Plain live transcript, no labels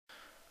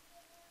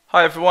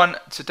Hi everyone,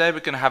 today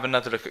we're going to have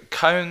another look at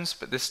cones,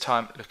 but this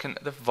time looking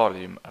at the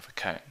volume of a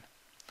cone.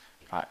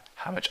 Right,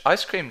 how much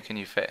ice cream can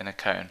you fit in a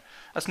cone?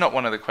 That's not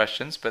one of the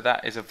questions, but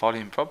that is a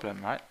volume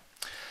problem, right?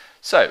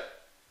 So,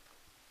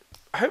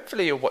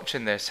 hopefully you're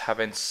watching this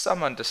having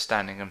some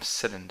understanding of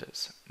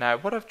cylinders. Now,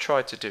 what I've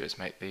tried to do is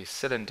make these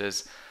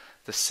cylinders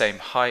the same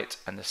height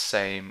and the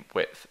same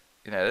width.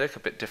 You know, they look a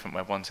bit different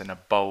when one's in a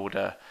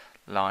bolder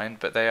line,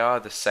 but they are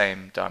the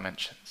same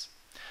dimensions.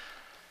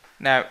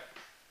 Now,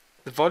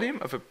 the volume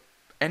of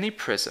any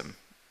prism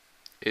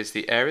is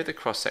the area of the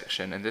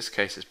cross-section, in this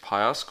case is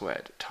pi r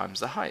squared, times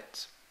the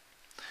height.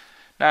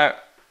 Now,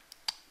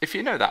 if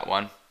you know that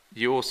one,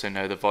 you also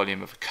know the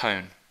volume of a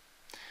cone.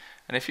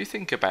 And if you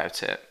think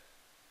about it,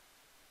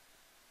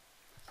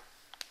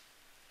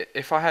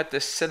 if I had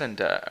this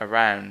cylinder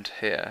around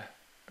here,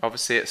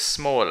 obviously it's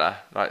smaller,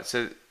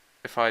 so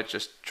if I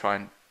just try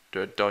and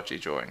do a dodgy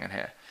drawing in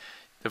here,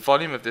 the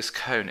volume of this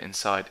cone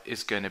inside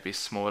is going to be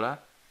smaller.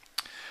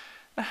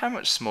 Now, how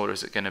much smaller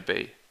is it going to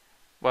be?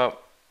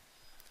 Well,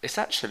 it's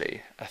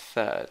actually a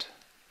third.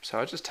 So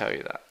I'll just tell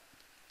you that.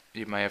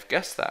 You may have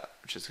guessed that,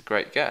 which is a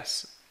great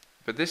guess.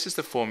 But this is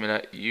the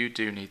formula you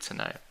do need to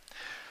know.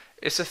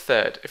 It's a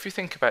third. If you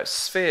think about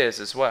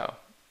spheres as well,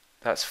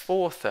 that's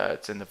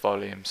 4/3 in the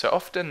volume. So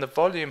often the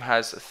volume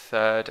has a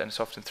third and it's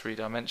often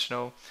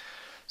three-dimensional.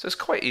 So it's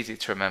quite easy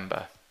to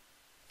remember.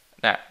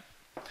 Now,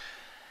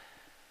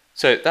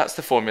 so that's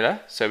the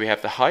formula. So we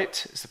have the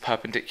height, it's the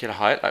perpendicular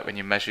height, like when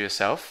you measure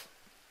yourself.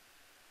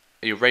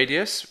 Your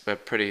radius, we're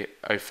pretty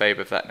au fait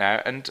with that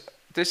now, and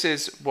this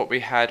is what we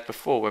had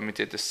before when we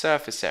did the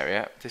surface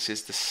area. This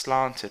is the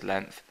slanted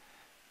length.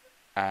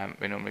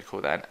 We normally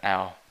call that an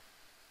L.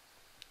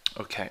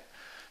 Okay,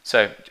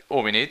 so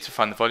all we need to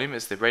find the volume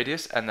is the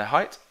radius and the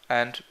height,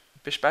 and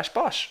bish bash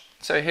bosh.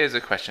 So here's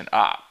a question,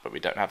 but we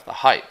don't have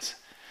the height.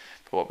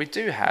 But what we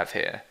do have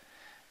here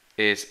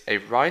is a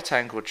right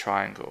angled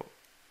triangle.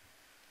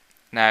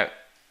 Now,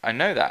 I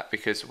know that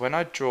because when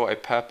I draw a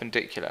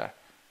perpendicular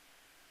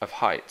of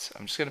height,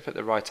 I'm just going to put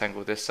the right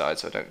angle this side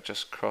so I don't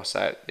just cross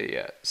out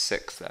the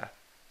 6 there.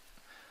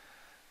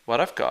 What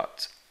I've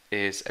got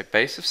is a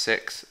base of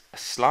 6, a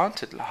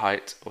slanted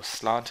height or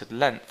slanted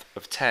length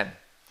of 10.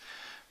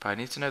 But I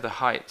need to know the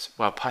height.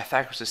 Well,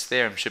 Pythagoras'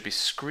 theorem should be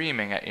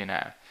screaming at you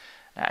now.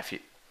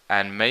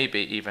 And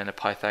maybe even a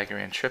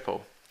Pythagorean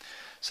triple.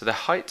 So the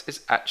height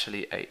is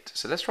actually 8.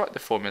 So let's write the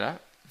formula.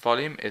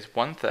 Volume is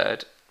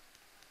 1/3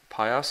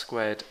 pi r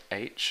squared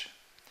h.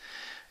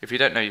 If you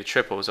don't know your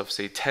triples,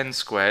 obviously 10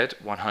 squared,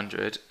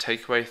 100,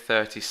 take away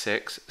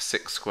 36,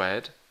 6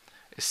 squared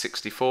is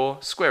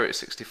 64, square root of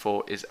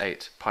 64 is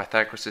 8,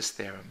 Pythagoras'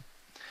 theorem.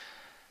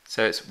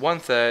 So it's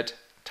 1/3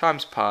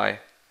 times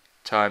pi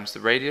times the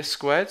radius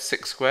squared,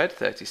 6 squared,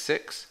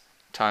 36,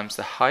 times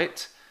the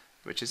height,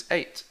 which is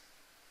 8.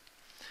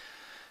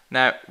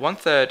 Now,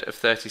 1/3 of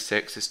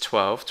 36 is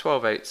 12,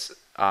 12 eighths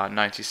are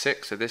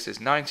 96, so this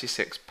is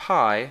 96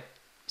 pi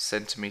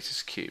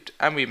centimeters cubed.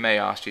 And we may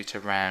ask you to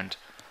round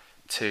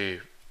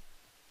to,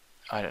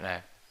 I don't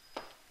know,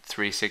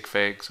 3 sig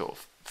figs or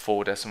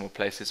 4 decimal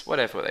places,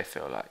 whatever they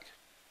feel like.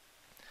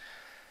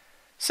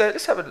 So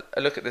let's have a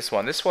look at this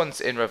one. This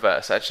one's in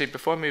reverse. Actually,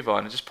 before I move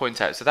on, I'll just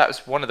point out, so that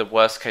was one of the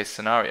worst case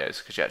scenarios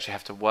because you actually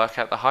have to work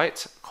out the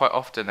height. Quite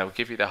often they'll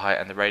give you the height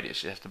and the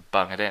radius, you have to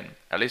bung it in.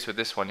 At least with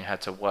this one you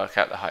had to work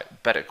out the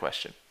height. Better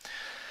question.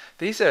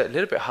 These are a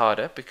little bit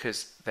harder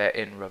because they're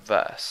in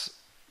reverse.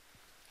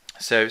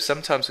 So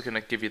sometimes we're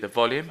going to give you the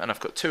volume, and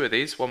I've got 2 of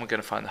these. One we're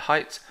going to find the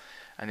height,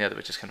 and the other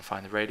we're just going to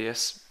find the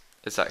radius.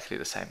 Exactly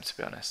the same, to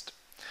be honest.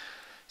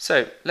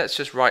 So let's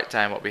just write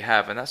down what we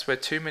have, and that's where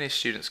too many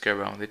students go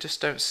wrong. They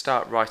just don't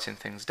start writing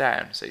things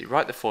down. So you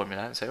write the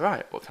formula and say,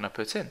 right, what can I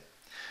put in?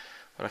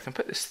 Well, I can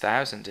put this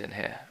 1,000 in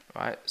here,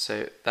 right?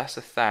 So that's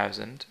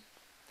 1,000,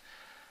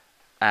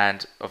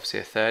 and obviously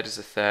a third is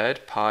a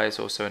third. Pi is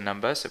also a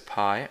number, so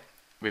pi.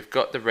 We've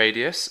got the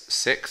radius,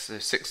 6, so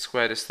 6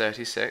 squared is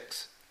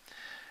 36,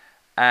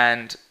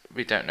 and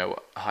we don't know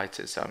what height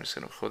is, so I'm just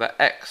going to call that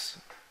x.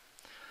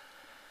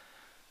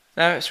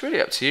 Now, it's really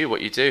up to you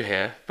what you do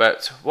here,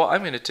 but what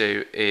I'm going to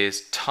do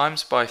is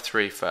times by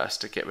 3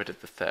 first to get rid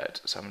of the third.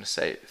 So I'm going to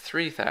say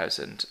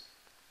 3,000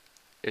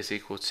 is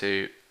equal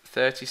to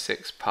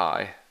 36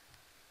 pi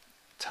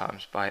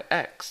times by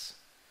x.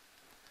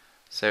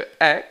 So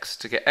x,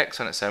 to get x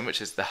on its own,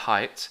 which is the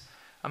height,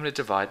 I'm going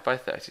to divide by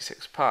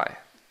 36 pi.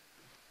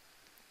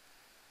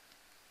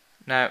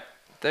 Now,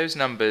 those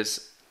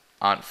numbers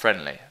aren't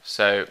friendly,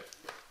 so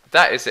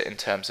that is it in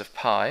terms of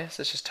pi.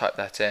 So let's just type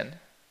that in.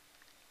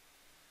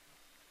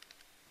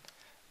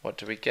 What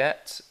do we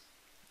get?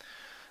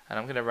 And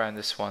I'm going to round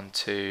this one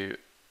to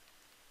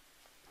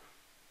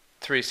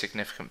 3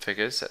 significant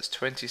figures. That's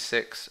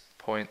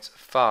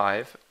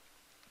 26.5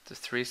 to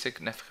 3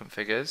 significant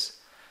figures,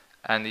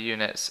 and the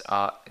units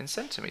are in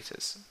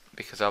centimeters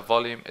because our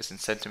volume is in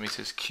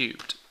centimeters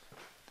cubed.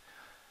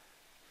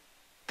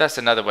 That's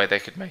another way they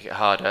could make it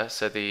harder.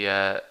 So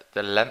the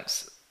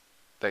lengths,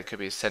 they could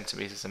be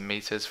centimeters and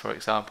meters, for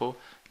example.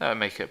 That would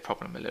make a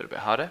problem a little bit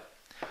harder.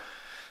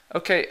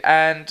 Okay,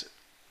 and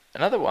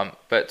another one,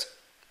 but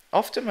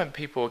often when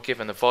people are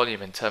given the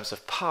volume in terms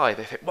of pi,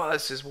 they think, well,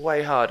 this is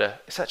way harder.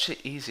 It's actually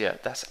easier.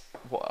 That's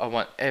what I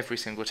want every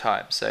single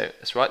time. So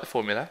let's write the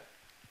formula.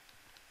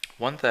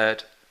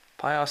 1/3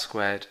 pi r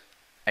squared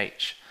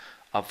h.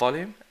 Our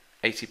volume,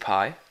 80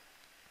 pi.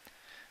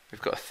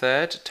 We've got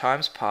 1/3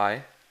 times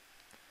pi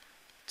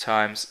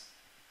times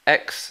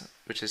x,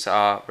 which is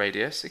our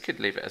radius. You could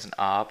leave it as an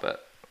r,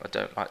 but I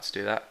don't like to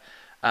do that.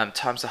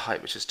 Times the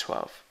height, which is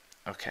 12.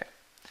 Okay.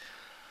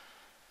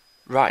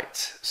 Right,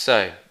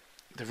 so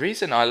the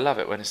reason I love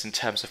it when it's in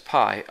terms of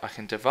pi, I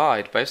can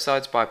divide both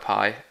sides by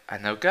pi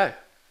and they'll go.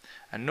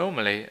 And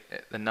normally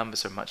the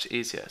numbers are much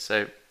easier.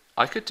 So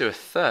I could do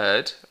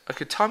 1/3, I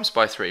could times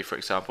by 3 for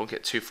example,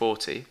 get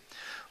 240.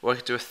 Or I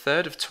could do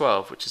 1/3 of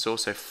 12, which is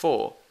also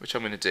 4, which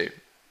I'm going to do.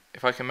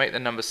 If I can make the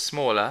numbers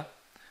smaller,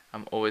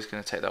 I'm always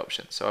going to take that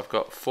option. So I've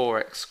got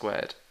 4x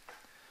squared.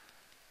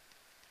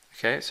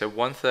 Okay, so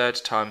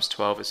 1/3 times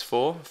 12 is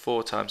 4.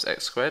 4 times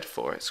x squared,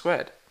 4x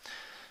squared.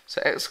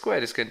 So x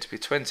squared is going to be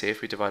 20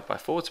 if we divide by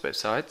 4 to both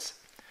sides.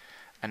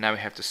 And now we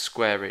have the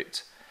square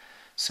root.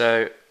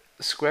 So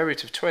the square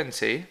root of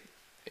 20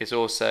 is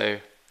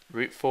also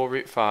root 4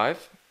 root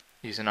 5,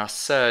 using our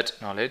surd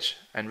knowledge.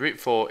 And root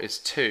 4 is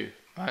 2.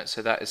 Right,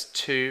 so that is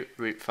 2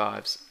 root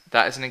 5s.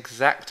 That is an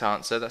exact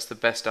answer. That's the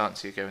best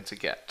answer you're going to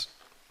get.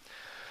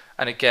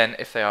 And again,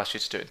 if they ask you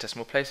to do it in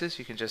decimal places,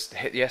 you can just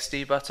hit the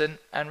SD button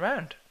and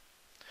round.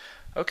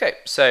 Okay,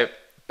 so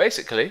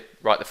basically,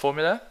 write the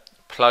formula,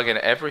 plug in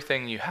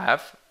everything you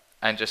have,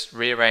 and just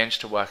rearrange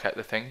to work out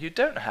the thing you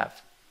don't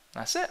have.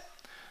 That's it.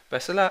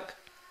 Best of luck.